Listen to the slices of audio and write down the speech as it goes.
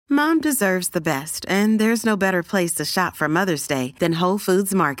Mom deserves the best, and there's no better place to shop for Mother's Day than Whole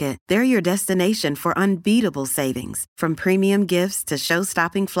Foods Market. They're your destination for unbeatable savings, from premium gifts to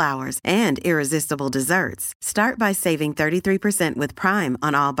show-stopping flowers and irresistible desserts. Start by saving 33% with Prime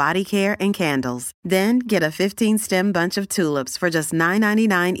on all body care and candles. Then get a 15-stem bunch of tulips for just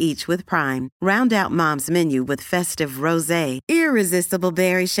 $9.99 each with Prime. Round out Mom's menu with festive rosé, irresistible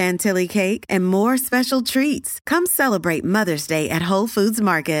berry chantilly cake, and more special treats. Come celebrate Mother's Day at Whole Foods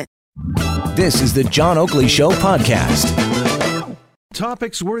Market. This is the John Oakley Show podcast.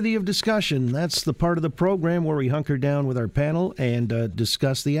 Topics worthy of discussion. That's the part of the program where we hunker down with our panel and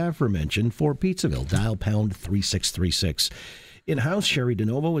discuss the aforementioned for Pizzaville. Dial pound 3636. In-house, Cheri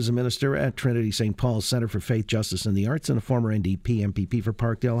DiNovo is a minister at Trinity St. Paul's Center for Faith, Justice and the Arts and a former NDP MPP for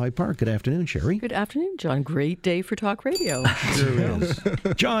Parkdale High Park. Good afternoon, Cheri. Good afternoon, John. Great day for talk radio. Sure is.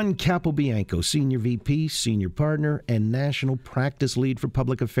 John Capobianco, Senior VP, Senior Partner, and National Practice Lead for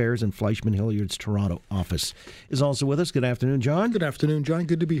Public Affairs in Fleishman-Willard's Toronto office, is also with us. Good afternoon, John. Good afternoon, John.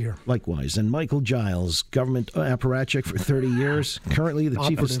 Good to be here. Likewise. And Michael Giles, government apparatchik for 30 years, currently the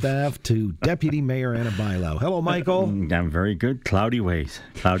Chief of Staff to Deputy Mayor Ana Bailao. Hello, Michael. I'm very good. Cloudy ways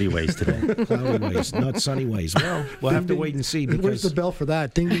today. Cloudy ways, not sunny ways. Well, we'll have to wait and see. Because where's the bell for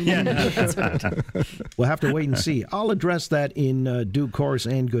that? Ding, ding, ding. Yeah, that's right. We'll have to wait and see. I'll address that in due course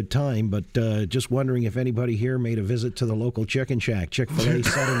and good time, but just wondering if anybody here made a visit to the local chicken shack, Chick-fil-A,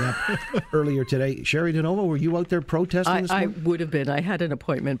 setting up earlier today. Cheri DiNovo, were you out there protesting this morning? I would have been. I had an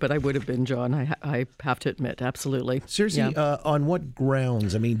appointment, but I would have been, John. I have to admit, absolutely. Seriously, on what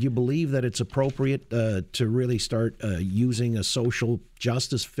grounds? I mean, do you believe that it's appropriate to really start using a social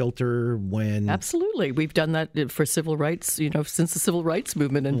justice filter when... Absolutely. We've done that for civil rights, since the civil rights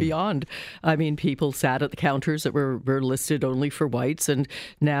movement and beyond. I mean, people sat at the counters that were listed only for whites, and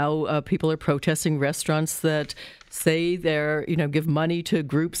now people are protesting restaurants that say they're, give money to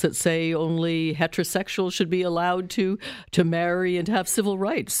groups that say only heterosexuals should be allowed to marry and to have civil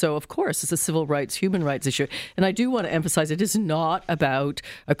rights. So, of course, it's a civil rights, human rights issue. And I do want to emphasize it is not about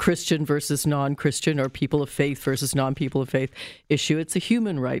a Christian versus non-Christian or people of faith versus non-people of faith issue. It's a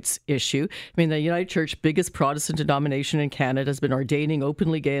human rights issue. I mean, the United Church, biggest Protestant denomination in Canada, has been ordaining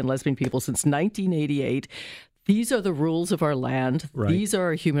openly gay and lesbian people since 1988. These are the rules of our land. Right. These are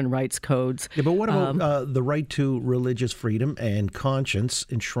our human rights codes. Yeah, but what about the right to religious freedom and conscience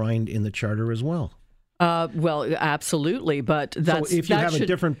enshrined in the Charter as well? Well, absolutely, but that's... So if you have a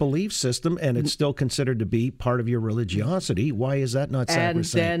different belief system and it's still considered to be part of your religiosity, why is that not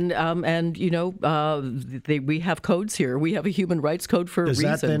sacrosanct? We have codes here. We have a human rights code for a reason.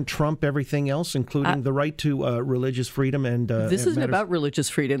 Does that then trump everything else, including the right to religious freedom and... this isn't about religious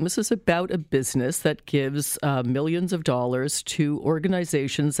freedom. This is about a business that gives millions of dollars to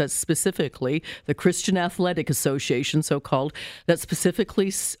organizations that specifically, the Christian Athletic Association, so-called, that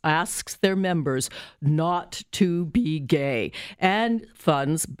specifically asks their members not to be gay, and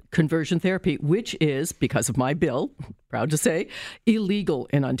funds conversion therapy, which is, because of my bill, proud to say, illegal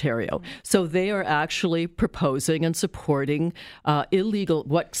in Ontario. So they are actually proposing and supporting illegal,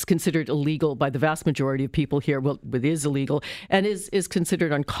 what's considered illegal by the vast majority of people here. Well, it is illegal and is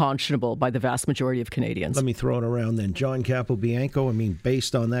considered unconscionable by the vast majority of Canadians. Let me throw it around then. John Capobianco, I mean,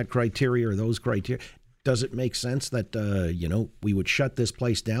 based on that criteria or those criteria, does it make sense that, we would shut this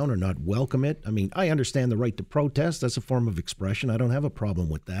place down or not welcome it? I mean, I understand the right to protest. That's a form of expression. I don't have a problem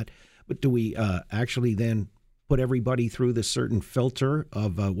with that. But do we actually then put everybody through this certain filter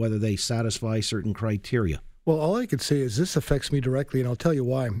of whether they satisfy certain criteria? Well, all I could say is this affects me directly, and I'll tell you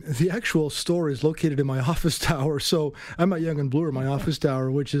why. The actual store is located in my office tower, so I'm at Yonge and Bloor, my office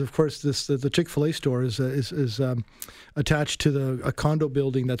tower, which is, of course, the Chick-fil-A store is attached to a condo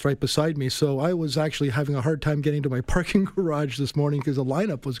building that's right beside me. So I was actually having a hard time getting to my parking garage this morning because the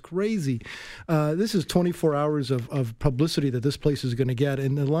lineup was crazy. This is 24 hours of publicity that this place is going to get,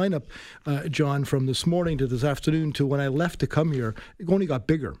 and the lineup, John, from this morning to this afternoon to when I left to come here, it only got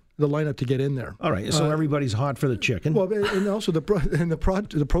bigger. The lineup to get in there. All right, so everybody's hot for the chicken. Well, and also the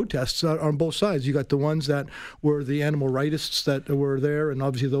protests are on both sides. You got the ones that were the animal rightists that were there, and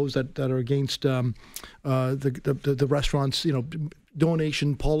obviously those that are against the restaurants,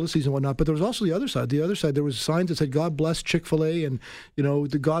 donation policies and whatnot. But there was also the other side. The other side, there was signs that said, God bless Chick-fil-A, and,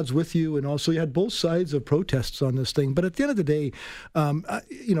 the God's with you. And also you had both sides of protests on this thing. But at the end of the day,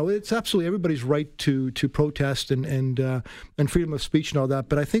 it's absolutely everybody's right to protest and freedom of speech and all that.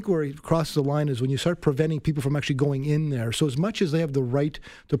 But I think where it crosses the line is when you start preventing people from actually going in there. So as much as they have the right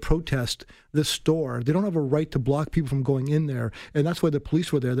to protest this store, they don't have a right to block people from going in there. And that's why the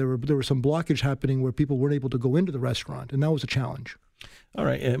police were there. There was some blockage happening where people weren't able to go into the restaurant. And that was a challenge. All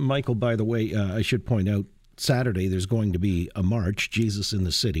right. Michael, by the way, I should point out, Saturday there's going to be a march, Jesus in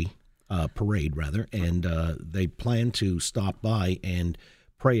the City, parade rather, and they plan to stop by and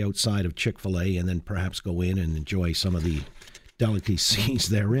pray outside of Chick-fil-A and then perhaps go in and enjoy some of the delicacies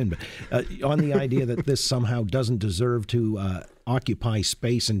therein. But on the idea that this somehow doesn't deserve to occupy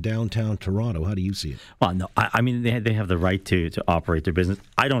space in downtown Toronto, how do you see it? Well, no, I mean, they have the right to operate their business.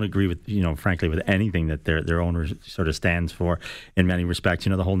 I don't agree with, frankly, with anything that their owner sort of stands for in many respects.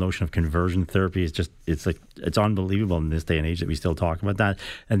 The whole notion of conversion therapy is just, it's unbelievable in this day and age that we still talk about that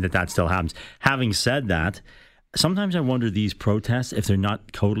and that still happens. Having said that, sometimes I wonder these protests, if they're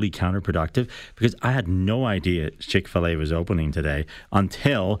not totally counterproductive, because I had no idea Chick-fil-A was opening today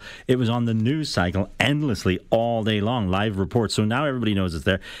until it was on the news cycle endlessly all day long, live reports. So now everybody knows it's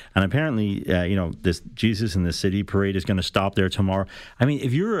there. And apparently, this Jesus in the City parade is going to stop there tomorrow. I mean,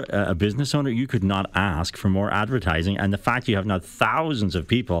 if you're a business owner, you could not ask for more advertising. And the fact you have now thousands of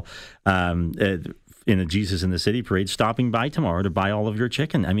people in a Jesus in the City parade stopping by tomorrow to buy all of your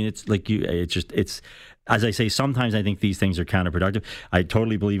chicken. I mean, it's as I say, sometimes I think these things are counterproductive. I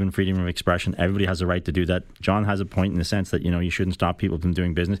totally believe in freedom of expression. Everybody has a right to do that. John has a point in the sense that, you shouldn't stop people from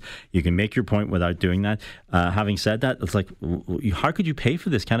doing business. You can make your point without doing that. Having said that, it's like, how could you pay for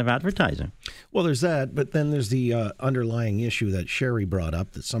this kind of advertising? Well, there's that, but then there's the underlying issue that Cheri brought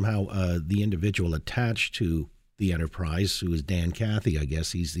up, that somehow the individual attached to the enterprise, who is Dan Cathy, I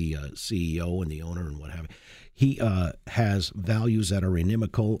guess he's the CEO and the owner and what have you, he has values that are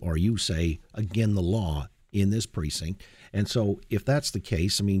inimical, or you say, against the law in this precinct. And so if that's the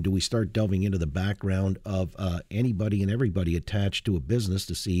case, I mean, do we start delving into the background of anybody and everybody attached to a business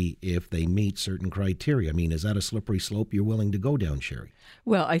to see if they meet certain criteria? I mean, is that a slippery slope you're willing to go down, Cheri?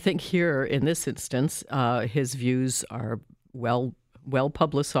 Well, I think here in this instance, his views are well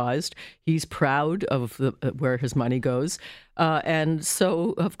publicized. He's proud of where his money goes. And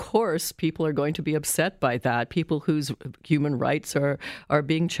so, of course, people are going to be upset by that, people whose human rights are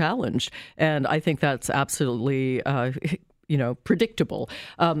being challenged. And I think that's absolutely predictable.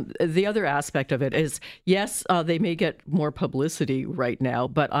 The other aspect of it is, yes, they may get more publicity right now,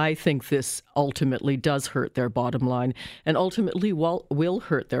 but I think this ultimately does hurt their bottom line and ultimately will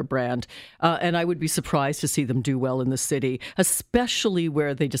hurt their brand. And I would be surprised to see them do well in the city, especially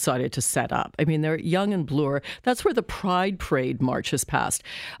where they decided to set up. I mean, they're Yonge and Bloor. That's where the Pride Parade march has passed.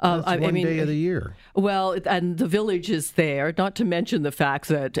 That's one day of the year. Well, and the village is there, not to mention the fact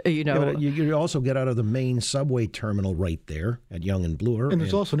that, Yeah, but you also get out of the main subway terminal right there at Yonge and Bloor. And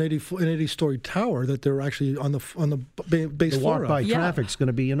there's also an 80-story tower that they're actually on the base floor. The walk-by traffic's going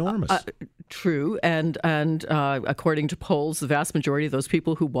to be enormous. True, and according to polls, the vast majority of those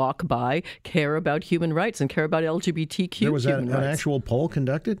people who walk by care about human rights and care about LGBTQ there was human an rights. actual poll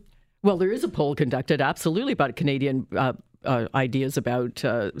conducted? Well, there is a poll conducted, absolutely, about Canadian ideas about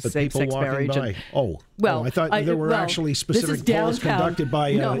same-sex marriage. I thought there were actually specific polls conducted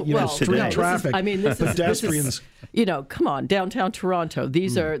by street traffic, pedestrians. Come on, downtown Toronto.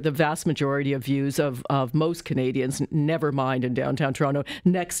 These are the vast majority of views of most Canadians, never mind in downtown Toronto,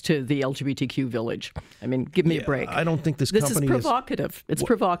 next to the LGBTQ village. I mean, give me a break. I don't think this company is provocative. It's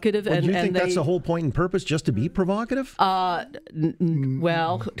provocative. Do you think that's the whole point and purpose, just to be provocative?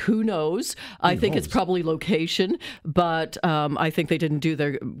 Well, who knows? I think it's probably location, but I think they didn't do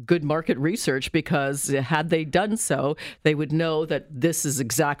their good market research, because had they done so, they would know that this is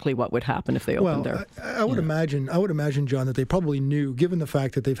exactly what would happen if they opened there. I would imagine, John, that they probably knew, given the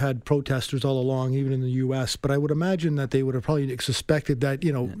fact that they've had protesters all along, even in the U.S., but I would imagine that they would have probably suspected that,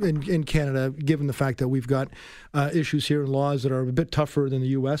 in Canada, given the fact that we've got issues here and laws that are a bit tougher than the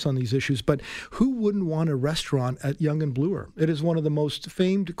U.S. on these issues, but who wouldn't want a restaurant at Yonge and Bloor? It is one of the most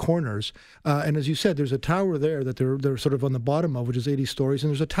famed corners, and as you said, there's a tower there that they're sort of on the bottom of, which is 80 stories, and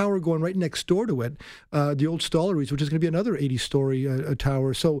there's a tower going right next door to it, the old Stolleries, which is going to be another 80-story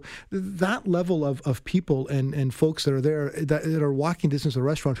tower. So that level of people and folks that are there that are walking distance of a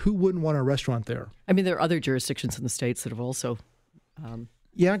restaurant, who wouldn't want a restaurant there? I mean, there are other jurisdictions in the States that have also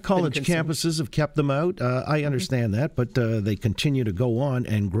college campuses have kept them out. I understand that, but they continue to go on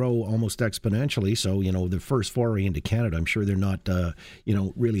and grow almost exponentially. So, the first foray into Canada, I'm sure they're not,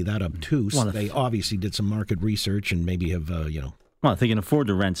 really that obtuse. They obviously did some market research and maybe have, Well, if they can afford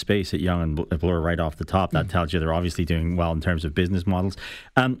to rent space at Yonge and Bloor right off the top, that tells you they're obviously doing well in terms of business models.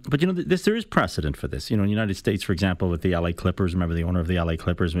 But, there is precedent for this. In the United States, for example, with the LA Clippers, remember the owner of the LA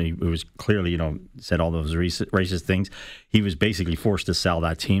Clippers, who was clearly, said all those racist things. He was basically forced to sell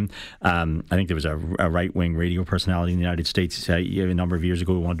that team. I think there was a right-wing radio personality in the United States a number of years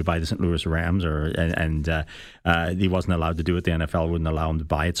ago who wanted to buy the St. Louis Rams, and he wasn't allowed to do it. The NFL wouldn't allow him to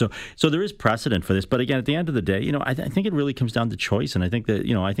buy it. So there is precedent for this. But again, at the end of the day, I think it really comes down to choice. choice. And I think that,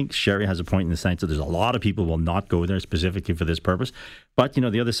 I think Cheri has a point in the sense that there's a lot of people will not go there specifically for this purpose. But,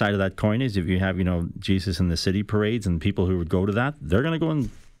 the other side of that coin is if you have, Jesus in the City parades and people who would go to that, they're going to go and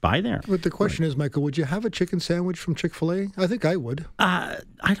buy there. But the question is, Michael, would you have a chicken sandwich from Chick-fil-A? I think I would.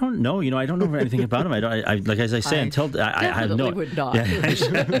 I don't know. I don't know anything about them. I like as I say, I have no. Would not. I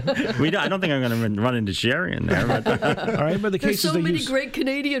don't think I'm going to run into Cheri in there. But. All right, but the There's cases so many great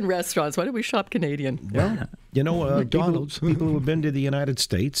Canadian restaurants. Why don't we shop Canadian? Well, McDonald's. people who have been to the United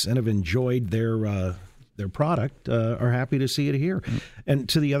States and have enjoyed their product are happy to see it here. And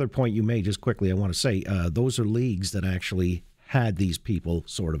to the other point you made, just quickly, I want to say those are leagues that actually had these people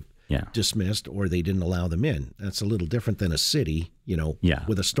sort of dismissed, or they didn't allow them in. That's a little different than a city,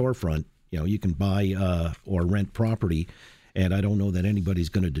 with a storefront. You can buy or rent property, and I don't know that anybody's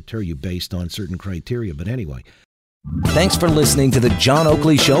going to deter you based on certain criteria. But anyway. Thanks for listening to the John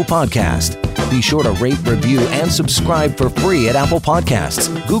Oakley Show podcast. Be sure to rate, review, and subscribe for free at Apple Podcasts,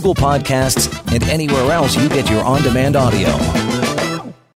 Google Podcasts, and anywhere else you get your on-demand audio.